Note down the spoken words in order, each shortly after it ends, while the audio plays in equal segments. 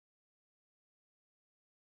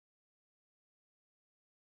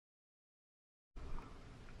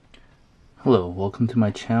Hello, welcome to my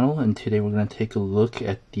channel, and today we're going to take a look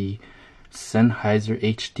at the Sennheiser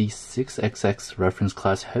HD6XX Reference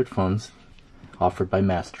Class Headphones offered by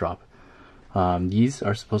Massdrop. These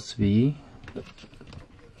are supposed to be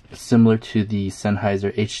similar to the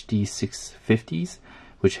Sennheiser HD650s,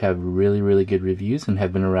 which have really good reviews and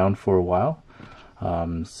have been around for a while.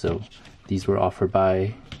 So these were offered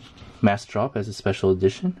by Massdrop as a special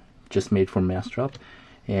edition, just made for Massdrop,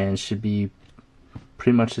 and should be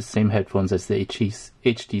pretty much the same headphones as the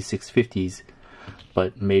HD650s,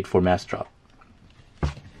 but made for Massdrop.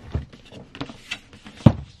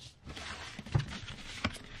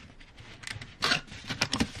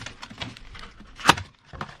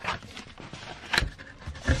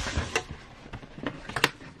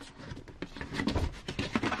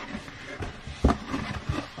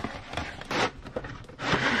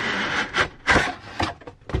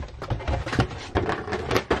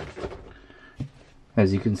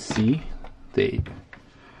 As you can see, the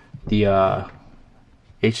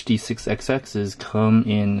HD6XXs come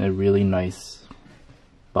in a really nice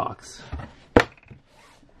box.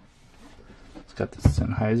 It's got the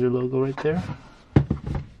Sennheiser logo right there.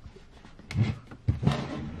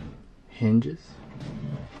 Hinges.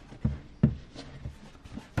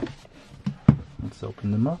 Let's open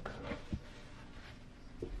them up.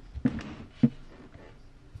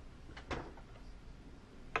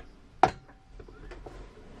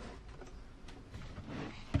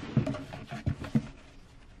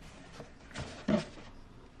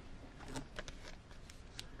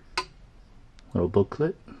 Little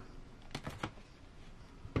booklet.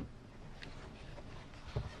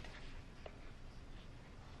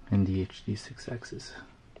 And the HD6Xs.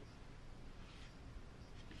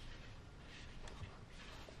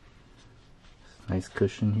 Nice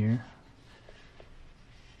cushion here.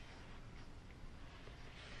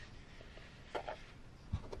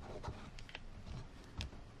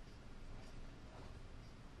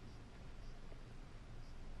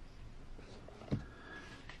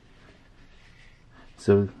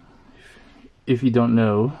 So if you don't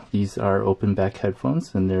know, these are open back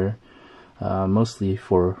headphones, and they're mostly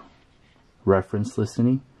for reference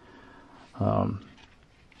listening. Like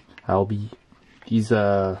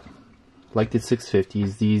the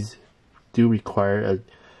 650s, these do require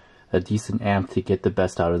a decent amp to get the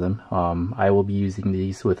best out of them. I will be using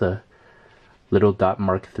these with a Little Dot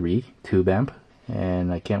MKIII Tube amp,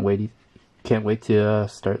 and I can't wait to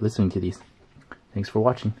start listening to these. Thanks for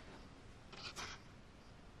watching.